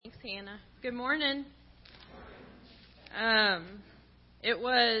Hannah. Good morning. It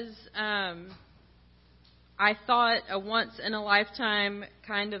was, I thought, a once-in-a-lifetime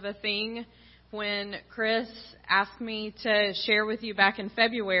kind of a thing when Chris asked me to share with you back in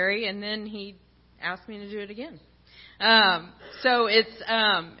February, and then he asked me to do it again. So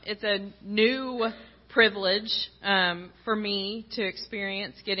it's a new privilege for me to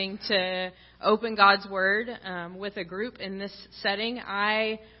experience getting to open God's Word with a group in this setting.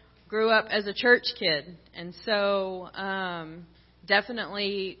 I grew up as a church kid, and so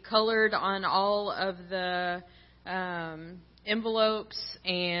definitely colored on all of the envelopes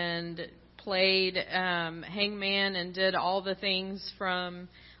and played hangman and did all the things from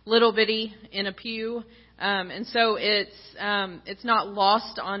little bitty in a pew. And so it's not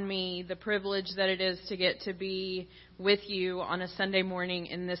lost on me the privilege that it is to get to be with you on a Sunday morning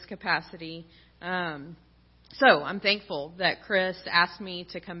in this capacity. So I'm thankful that Chris asked me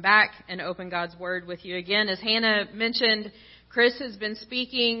to come back and open God's Word with you again. As Hannah mentioned, Chris has been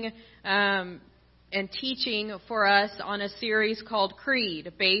speaking and teaching for us on a series called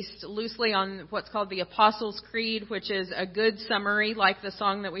Creed, based loosely on what's called the Apostles' Creed, which is a good summary, like the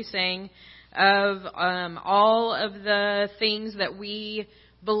song that we sang, of all of the things that we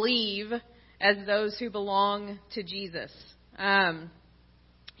believe as those who belong to Jesus.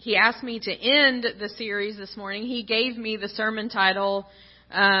 He asked me to end the series this morning. He gave me the sermon title,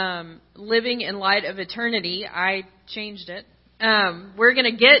 Living in Light of Eternity. I changed it. We're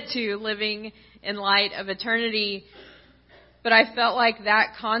going to get to Living in Light of Eternity, but I felt like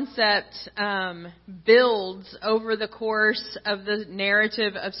that concept builds over the course of the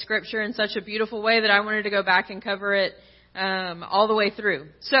narrative of Scripture in such a beautiful way that I wanted to go back and cover it all the way through.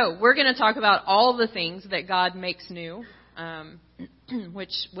 So we're going to talk about all the things that God makes new,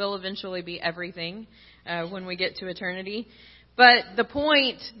 which will eventually be everything when we get to eternity. But the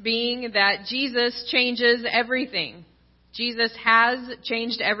point being that Jesus changes everything. Jesus has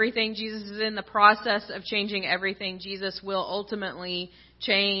changed everything. Jesus is in the process of changing everything. Jesus will ultimately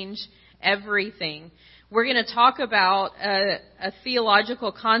change everything. We're going to talk about a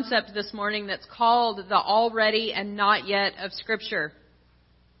theological concept this morning that's called the already and not yet of Scripture.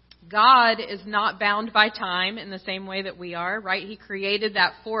 God is not bound by time in the same way that we are, right? He created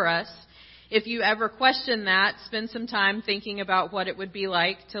that for us. If you ever question that, spend some time thinking about what it would be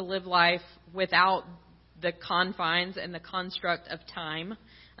like to live life without the confines and the construct of time.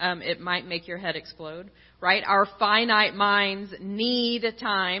 It might make your head explode, right? Our finite minds need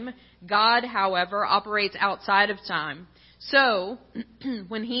time. God, however, operates outside of time. So,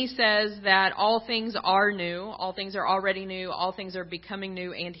 when he says that all things are new, all things are already new, all things are becoming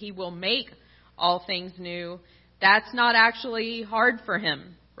new, and he will make all things new, that's not actually hard for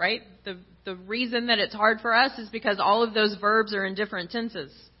him, right? The reason that it's hard for us is because all of those verbs are in different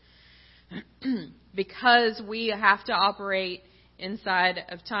tenses. Because we have to operate inside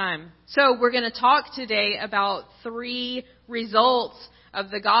of time. So we're going to talk today about 3 results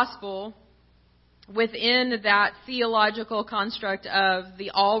of the gospel within that theological construct of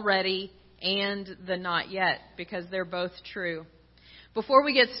the already and the not yet, because they're both true. Before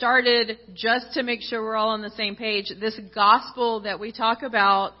we get started, just to make sure we're all on the same page, this gospel that we talk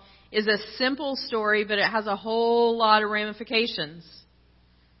about is a simple story, but it has a whole lot of ramifications.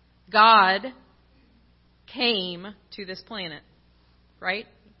 God came to this planet, right?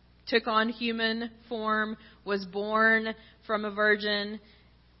 Took on human form, was born from a virgin,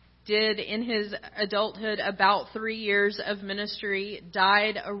 did in his adulthood about 3 years of ministry,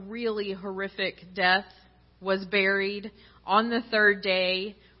 died a really horrific death, was buried, on the 3rd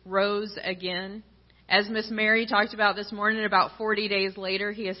day, rose again. As Miss Mary talked about this morning, about 40 days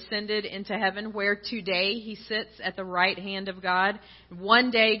later, he ascended into heaven, where today he sits at the right hand of God.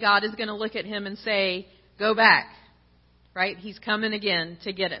 One day, God is going to look at him and say, go back, right? He's coming again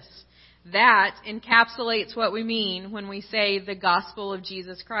to get us. That encapsulates what we mean when we say the gospel of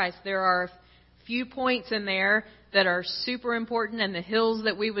Jesus Christ. There are a few points in there that are super important and the hills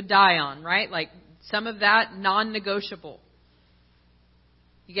that we would die on, right? Like some of that non-negotiable.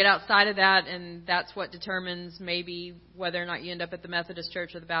 You get outside of that, and that's what determines maybe whether or not you end up at the Methodist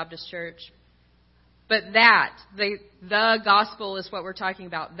Church or the Baptist Church. But the gospel is what we're talking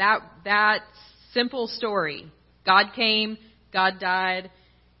about. That simple story. God came, God died,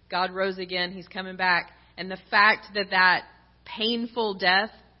 God rose again, he's coming back. And the fact that painful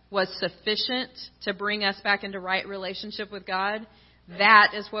death was sufficient to bring us back into right relationship with God,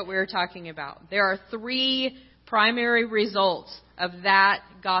 that is what we're talking about. There are 3 primary results of that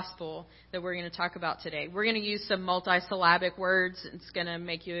gospel that we're going to talk about today. We're going to use some multisyllabic words. It's going to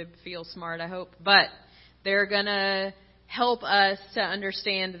make you feel smart, I hope. But they're going to help us to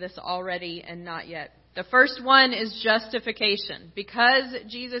understand this already and not yet. The first one is justification. Because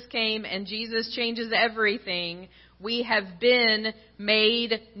Jesus came and Jesus changes everything, we have been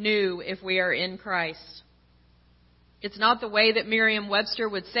made new if we are in Christ. It's not the way that Merriam-Webster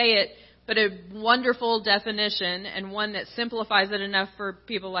would say it, but a wonderful definition, and one that simplifies it enough for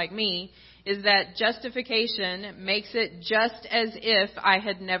people like me, is that justification makes it just as if I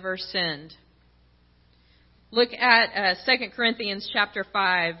had never sinned. Look at 2 Corinthians chapter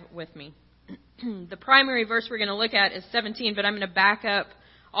 5 with me. The primary verse we're going to look at is 17, but I'm going to back up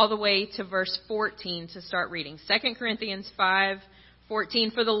all the way to verse 14 to start reading. 2 Corinthians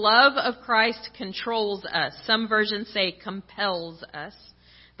 5:14. For the love of Christ controls us. Some versions say compels us.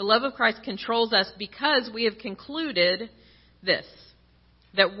 The love of Christ controls us because we have concluded this,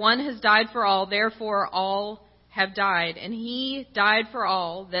 that one has died for all, therefore all have died. And he died for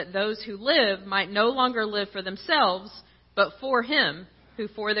all, that those who live might no longer live for themselves, but for him who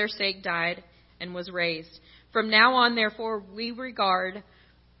for their sake died and was raised. From now on, therefore, we regard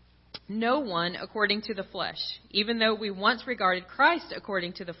no one according to the flesh. Even though we once regarded Christ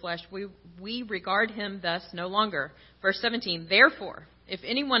according to the flesh, we regard him thus no longer. Verse 17, therefore, if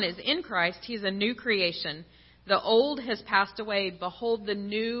anyone is in Christ, he is a new creation. The old has passed away. Behold, the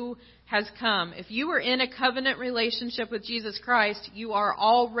new has come. If you are in a covenant relationship with Jesus Christ, you are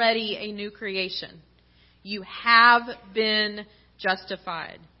already a new creation. You have been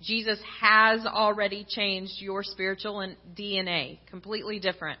justified. Jesus has already changed your spiritual DNA. Completely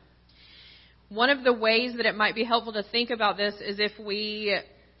different. One of the ways that it might be helpful to think about this is if we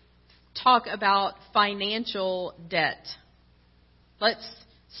talk about financial debt. Let's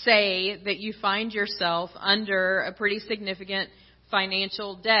say that you find yourself under a pretty significant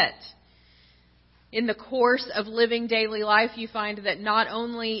financial debt. In the course of living daily life, you find that not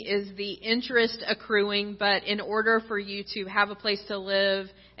only is the interest accruing, but in order for you to have a place to live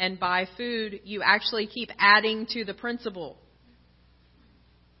and buy food, you actually keep adding to the principal.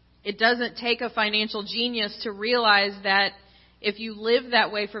 It doesn't take a financial genius to realize that if you live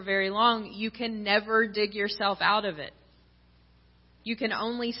that way for very long, you can never dig yourself out of it. You can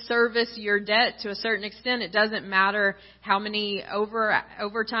only service your debt to a certain extent. It doesn't matter how many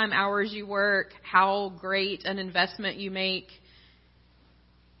overtime hours you work, how great an investment you make.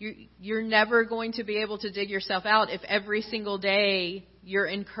 You're never going to be able to dig yourself out if every single day you're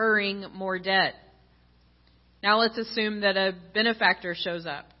incurring more debt. Now let's assume that a benefactor shows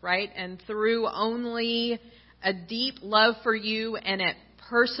up, right? And through only a deep love for you and a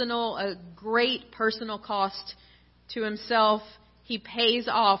great personal cost to himself, he pays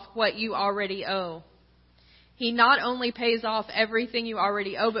off what you already owe. He not only pays off everything you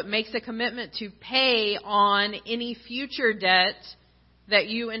already owe, but makes a commitment to pay on any future debt that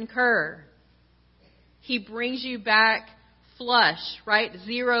you incur. He brings you back flush, right?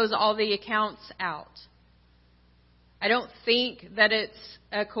 Zeroes all the accounts out. I don't think that it's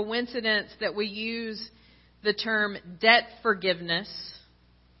a coincidence that we use the term debt forgiveness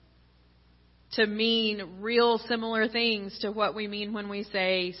to mean real similar things to what we mean when we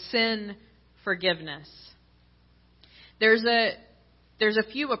say sin forgiveness. There's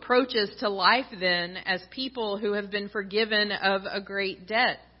a few approaches to life then as people who have been forgiven of a great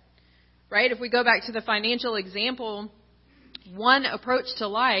debt. Right? If we go back to the financial example, one approach to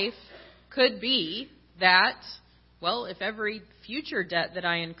life could be that, well, if every future debt that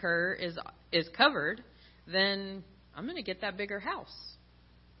I incur is covered, then I'm going to get that bigger house.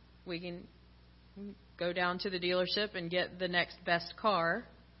 We can go down to the dealership and get the next best car.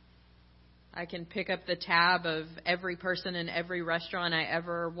 I can pick up the tab of every person in every restaurant I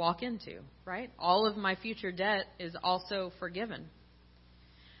ever walk into, right? All of my future debt is also forgiven.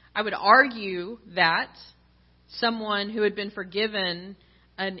 I would argue that someone who had been forgiven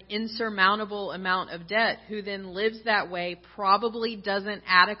an insurmountable amount of debt, who then lives that way, probably doesn't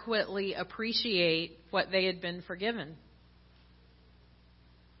adequately appreciate what they had been forgiven.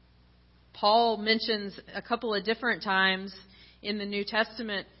 Paul mentions a couple of different times in the New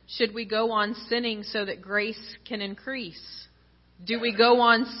Testament, should we go on sinning so that grace can increase? Do we go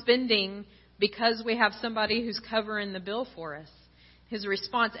on spending because we have somebody who's covering the bill for us? His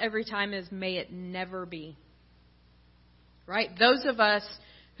response every time is, may it never be. Right? Those of us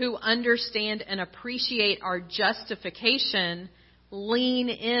who understand and appreciate our justification lean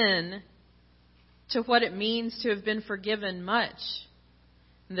in to what it means to have been forgiven much.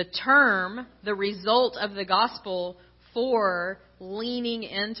 The result of the gospel for leaning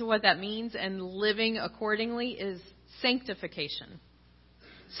into what that means and living accordingly is sanctification.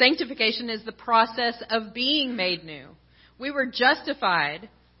 Sanctification is the process of being made new. We were justified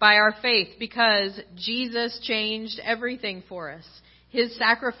by our faith, because Jesus changed everything for us. His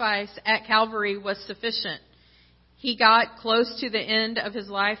sacrifice at Calvary was sufficient. He got close to the end of his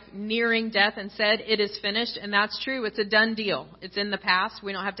life, nearing death, and said, "It is finished." And that's true. It's a done deal. It's in the past.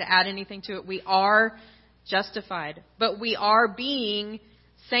 We don't have to add anything to it. We are justified. But we are being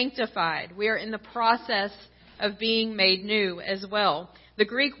sanctified. We are in the process of being made new as well. The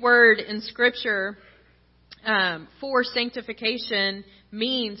Greek word in Scripture for sanctification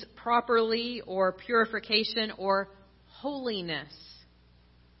means properly, or purification, or holiness.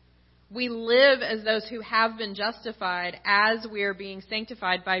 We live as those who have been justified as we are being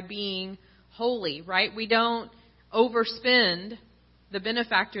sanctified by being holy, right? We don't overspend the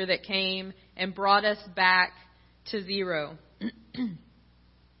benefactor that came and brought us back to zero.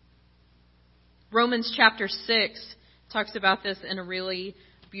 Romans chapter 6 talks about this in a really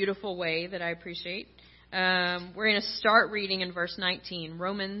beautiful way that I appreciate. We're going to start reading in verse 19.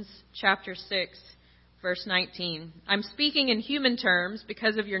 Romans chapter 6, verse 19. I'm speaking in human terms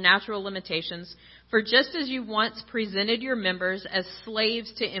because of your natural limitations. For just as you once presented your members as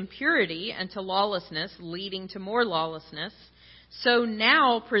slaves to impurity and to lawlessness, leading to more lawlessness, so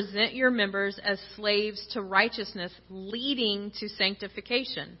now present your members as slaves to righteousness, leading to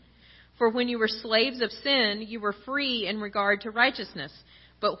sanctification. For when you were slaves of sin, you were free in regard to righteousness.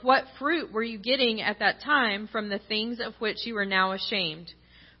 But what fruit were you getting at that time from the things of which you are now ashamed?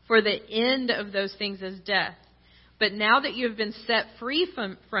 For the end of those things is death. But now that you have been set free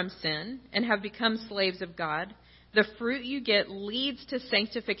from sin and have become slaves of God, the fruit you get leads to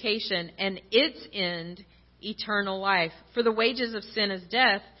sanctification, and its end, eternal life. For the wages of sin is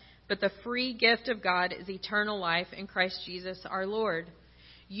death, but the free gift of God is eternal life in Christ Jesus our Lord.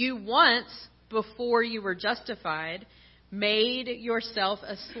 You once, before you were justified, made yourself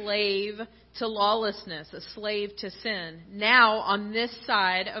a slave to lawlessness, a slave to sin. Now, on this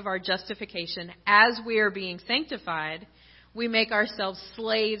side of our justification, as we are being sanctified, we make ourselves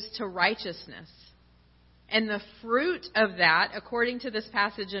slaves to righteousness. And the fruit of that, according to this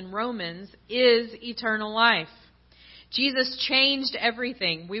passage in Romans, is eternal life. Jesus changed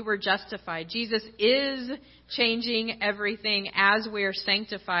everything. We were justified. Jesus is changing everything as we are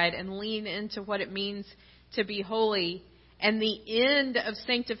sanctified and lean into what it means to be holy. And the end of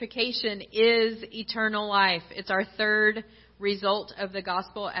sanctification is eternal life. It's our third result of the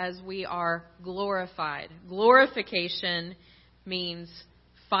gospel as we are glorified. Glorification means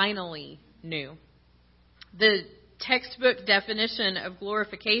finally new. The textbook definition of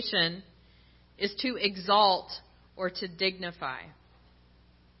glorification is to exalt or to dignify.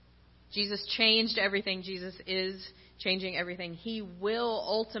 Jesus changed everything. Jesus is changing everything. He will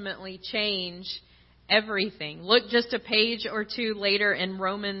ultimately change everything. Look just a page or two later in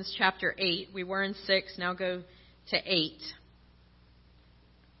Romans chapter 8. We were in 6, now go to 8.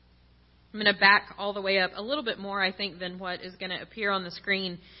 I'm going to back all the way up a little bit more, I think, than what is going to appear on the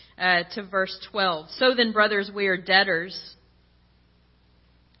screen to verse 12. So then, brothers, we are debtors,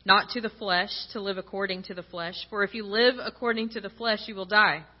 not to the flesh, to live according to the flesh. For if you live according to the flesh, you will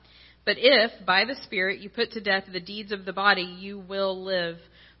die. But if, by the Spirit, you put to death the deeds of the body, you will live.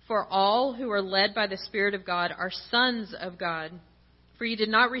 For all who are led by the Spirit of God are sons of God. For you did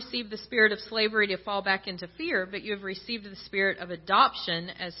not receive the spirit of slavery to fall back into fear, but you have received the spirit of adoption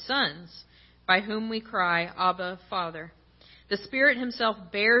as sons, by whom we cry, Abba, Father. The Spirit himself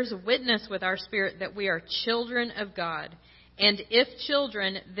bears witness with our spirit that we are children of God. And if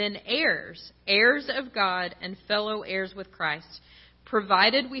children, then heirs, heirs of God and fellow heirs with Christ,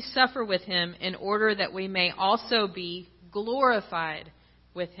 provided we suffer with him in order that we may also be glorified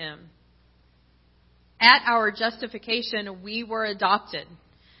with him. At our justification, we were adopted.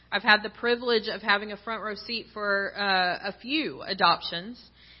 I've had the privilege of having a front row seat for a few adoptions.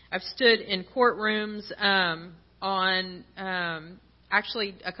 I've stood in courtrooms on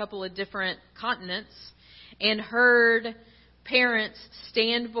actually a couple of different continents and heard parents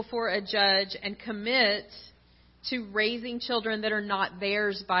stand before a judge and commit to raising children that are not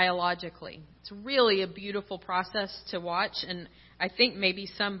theirs biologically. It's really a beautiful process to watch, and I think maybe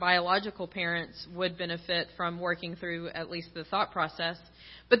some biological parents would benefit from working through at least the thought process.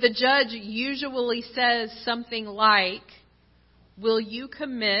 But the judge usually says something like, will you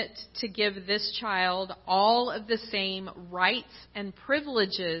commit to give this child all of the same rights and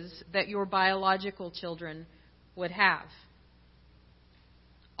privileges that your biological children would have?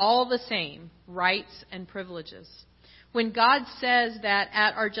 All the same rights and privileges. When God says that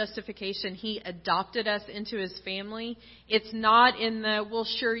at our justification he adopted us into his family, it's not in the, well,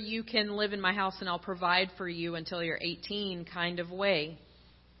 sure, you can live in my house and I'll provide for you until you're 18 kind of way.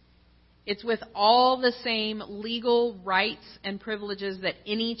 It's with all the same legal rights and privileges that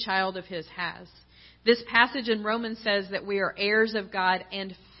any child of his has. This passage in Romans says that we are heirs of God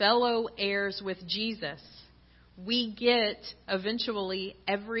and fellow heirs with Jesus. We get, eventually,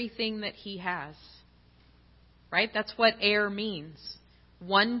 everything that he has. Right? That's what heir means.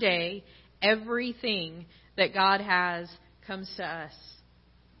 One day, everything that God has comes to us.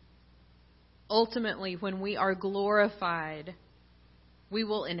 Ultimately, when we are glorified, we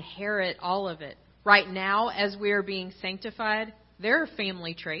will inherit all of it. Right now, as we are being sanctified, there are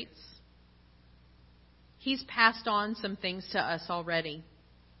family traits. He's passed on some things to us already.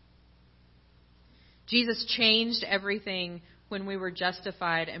 Jesus changed everything when we were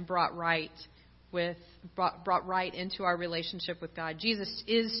justified and brought right into our relationship with God. Jesus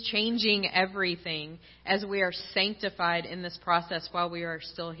is changing everything as we are sanctified in this process while we are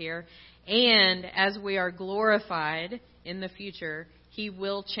still here. And as we are glorified in the future, he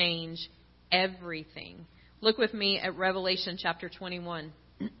will change everything. Look with me at Revelation chapter 21.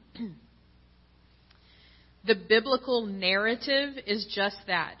 The biblical narrative is just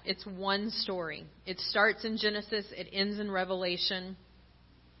that. It's one story. It starts in Genesis. It ends in Revelation.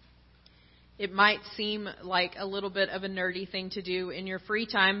 It might seem like a little bit of a nerdy thing to do in your free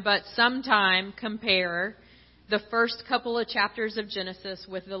time, but sometime compare the first couple of chapters of Genesis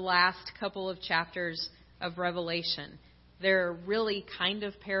with the last couple of chapters of Revelation. They're really kind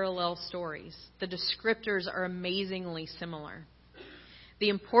of parallel stories. The descriptors are amazingly similar. The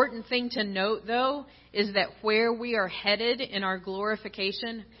important thing to note, though, is that where we are headed in our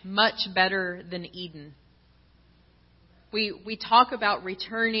glorification, much better than Eden. We talk about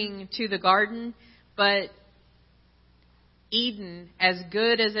returning to the garden, but Eden, as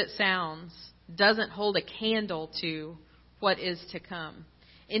good as it sounds, doesn't hold a candle to what is to come.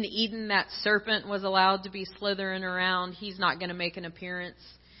 In Eden, that serpent was allowed to be slithering around. He's not going to make an appearance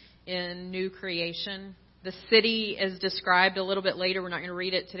in new creation. The city is described a little bit later, we're not going to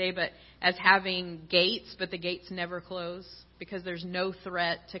read it today, but as having gates, but the gates never close because there's no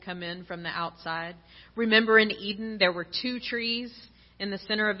threat to come in from the outside. Remember, in Eden, there were two trees in the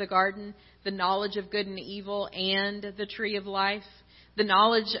center of the garden, the knowledge of good and evil and the tree of life. The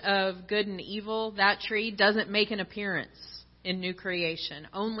knowledge of good and evil, that tree doesn't make an appearance in new creation.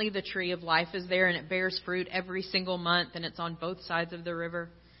 Only the tree of life is there, and it bears fruit every single month, and it's on both sides of the river.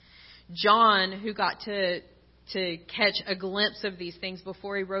 John, who got to catch a glimpse of these things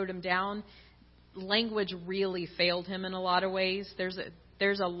before he wrote them down, language really failed him in a lot of ways.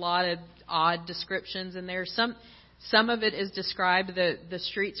 There's a lot of odd descriptions in there. Some of it is described, the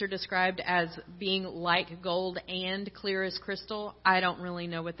streets are described as being like gold and clear as crystal. I don't really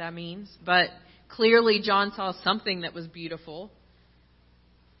know what that means, but clearly John saw something that was beautiful.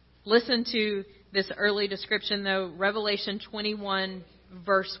 Listen to this early description, though. Revelation 21,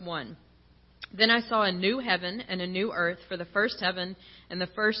 verse 1. Then I saw a new heaven and a new earth, for the first heaven and the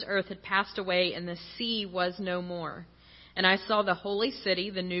first earth had passed away, and the sea was no more. And I saw the holy city,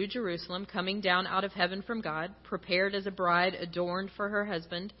 the new Jerusalem, coming down out of heaven from God, prepared as a bride adorned for her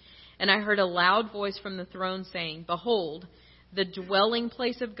husband. And I heard a loud voice from the throne saying, Behold, the dwelling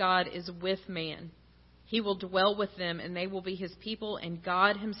place of God is with man. He will dwell with them, and they will be his people, and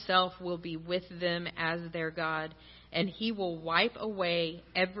God himself will be with them as their God. And he will wipe away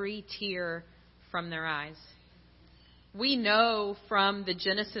every tear from their eyes. We know from the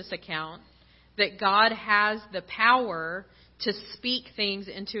Genesis account that God has the power to speak things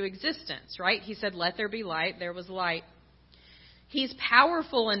into existence, right? He said, let there be light. There was light. He's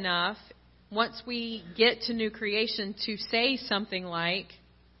powerful enough, once we get to new creation, to say something like,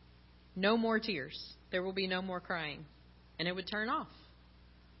 no more tears. There will be no more crying. And it would turn off.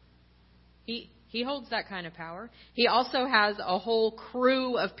 He holds that kind of power. He also has a whole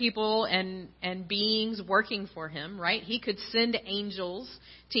crew of people and beings working for him, right? He could send angels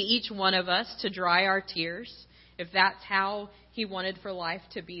to each one of us to dry our tears, if that's how he wanted for life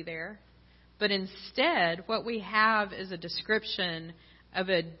to be there. But instead, what we have is a description of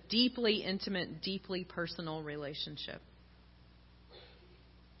a deeply intimate, deeply personal relationship.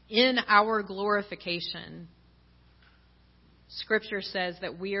 In our glorification, Scripture says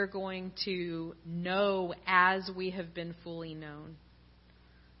that we are going to know as we have been fully known.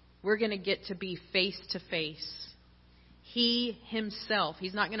 We're going to get to be face to face. He himself,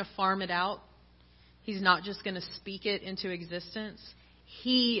 he's not going to farm it out. He's not just going to speak it into existence.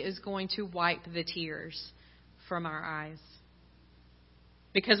 He is going to wipe the tears from our eyes.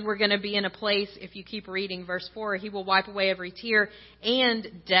 Because we're going to be in a place, if you keep reading verse 4, he will wipe away every tear, and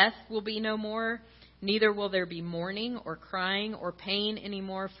death will be no more. Neither will there be mourning or crying or pain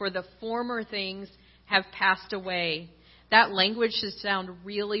anymore, for the former things have passed away. That language should sound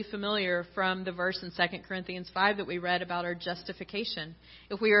really familiar from the verse in 2 Corinthians 5 that we read about our justification.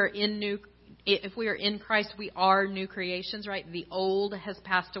 If we are in Christ, we are new creations, right? The old has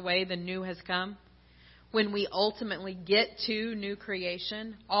passed away, the new has come. When we ultimately get to new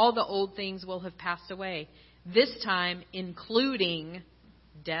creation, all the old things will have passed away. This time, including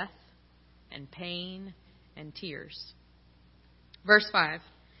death and pain and tears. Verse 5.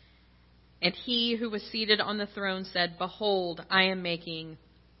 And he who was seated on the throne said, Behold, I am making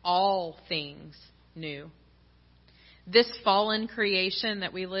all things new. This fallen creation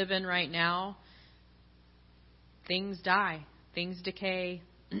that we live in right now, things die, things decay.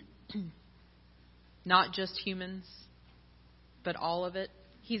 Not just humans, but all of it.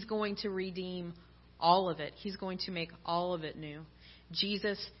 He's going to redeem all of it. He's going to make all of it new.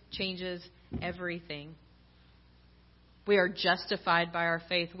 Jesus changes everything. We are justified by our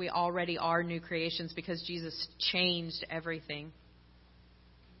faith. We already are new creations because Jesus changed everything.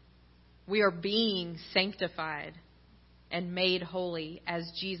 We are being sanctified and made holy as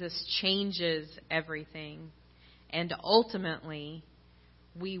Jesus changes everything. And ultimately,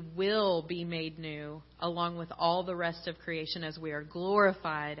 we will be made new along with all the rest of creation as we are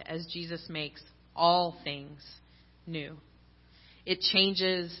glorified as Jesus makes all things new. It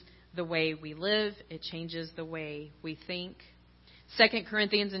changes the way we live. It changes the way we think. 2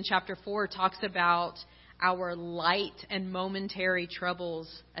 Corinthians in chapter 4 talks about our light and momentary troubles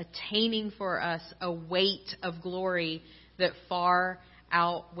attaining for us a weight of glory that far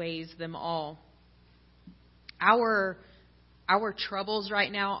outweighs them all. Our troubles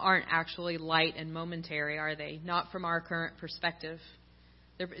right now aren't actually light and momentary, are they? Not from our current perspective.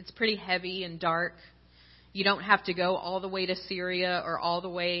 It's pretty heavy and dark. You don't have to go all the way to Syria or all the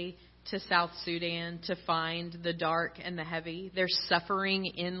way to South Sudan to find the dark and the heavy. There's suffering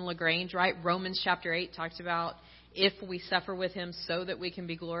in Grange, right? Romans chapter 8 talks about if we suffer with him so that we can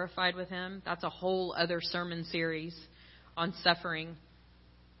be glorified with him. That's a whole other sermon series on suffering.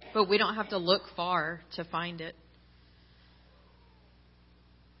 But we don't have to look far to find it.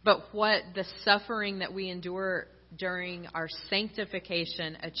 But what the suffering that we endure during our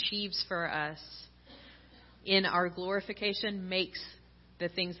sanctification achieves for us in our glorification makes the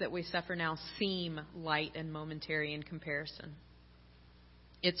things that we suffer now seem light and momentary in comparison.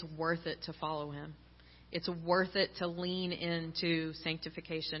 It's worth it to follow him. It's worth it to lean into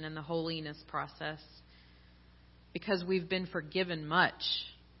sanctification and the holiness process because we've been forgiven much.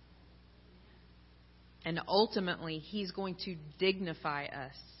 And ultimately, he's going to dignify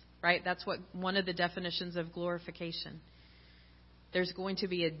us, right? That's what one of the definitions of glorification. There's going to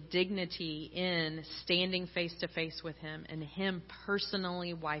be a dignity in standing face to face with him and him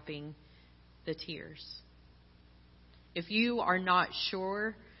personally wiping the tears. If you are not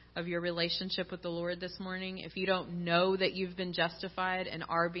sure of your relationship with the Lord this morning, if you don't know that you've been justified and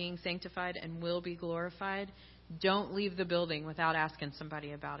are being sanctified and will be glorified, don't leave the building without asking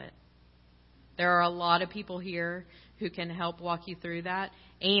somebody about it. There are a lot of people here who can help walk you through that,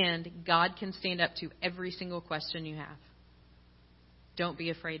 and God can stand up to every single question you have. Don't be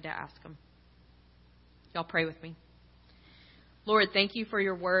afraid to ask him. Y'all pray with me. Lord, thank you for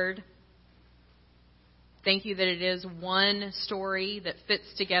your word. Thank you that it is one story that fits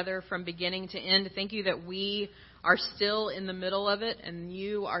together from beginning to end. Thank you that we are still in the middle of it and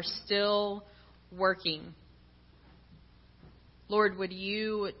you are still working. Lord, would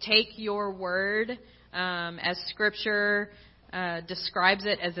you take your word as Scripture describes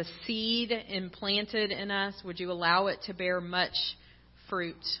it as a seed implanted in us? Would you allow it to bear much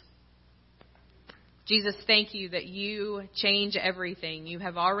fruit? Jesus, thank you that you change everything. You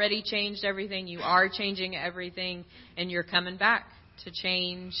have already changed everything. You are changing everything, and you're coming back to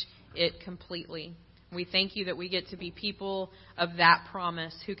change it completely. We thank you that we get to be people of that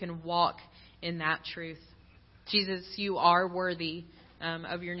promise who can walk in that truth. Jesus, you are worthy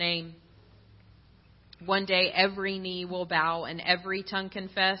of your name. One day every knee will bow and every tongue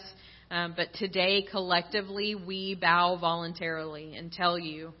confess. But today, collectively, we bow voluntarily and tell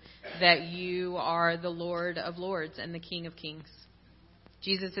you that you are the Lord of Lords and the King of Kings.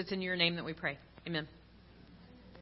 Jesus, it's in your name that we pray. Amen.